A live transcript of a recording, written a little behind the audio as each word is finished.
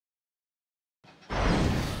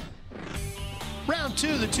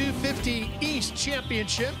to the 250 East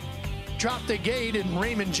Championship. Dropped the gate in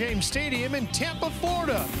Raymond James Stadium in Tampa,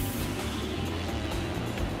 Florida.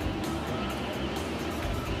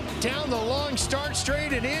 Down the long start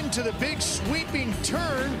straight and into the big sweeping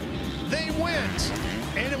turn they went.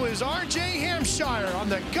 And it was R.J. Hampshire on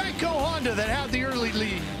the Geico Honda that had the early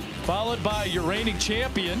lead. Followed by your reigning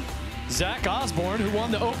champion, Zach Osborne, who won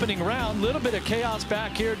the opening round. Little bit of chaos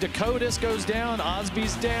back here. Dakotas goes down,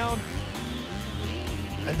 Osby's down.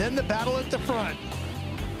 And then the battle at the front.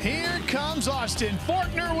 Here comes Austin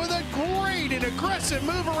Forkner with a great and aggressive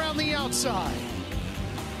move around the outside.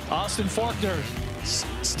 Austin Forkner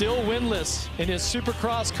still winless in his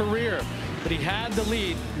Supercross career, but he had the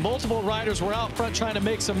lead. Multiple riders were out front trying to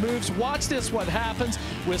make some moves. Watch this, what happens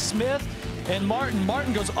with Smith and Martin.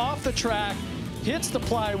 Martin goes off the track, hits the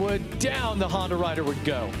plywood, down the Honda rider would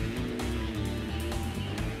go.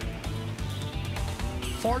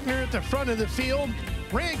 Forkner at the front of the field.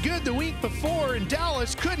 Ran good the week before in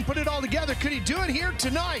Dallas. Couldn't put it all together. Could he do it here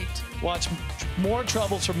tonight? Watch more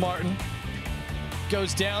troubles from Martin.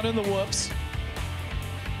 Goes down in the whoops.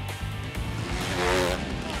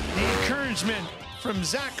 The encouragement from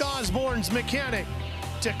Zach Osborne's mechanic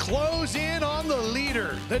to close in on the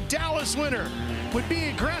leader. The Dallas winner would be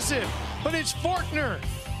aggressive, but it's Forkner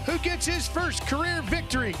who gets his first career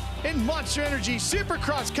victory in Monster Energy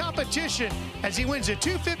Supercross competition as he wins a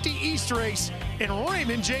 250 East race in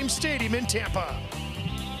Raymond James Stadium in Tampa.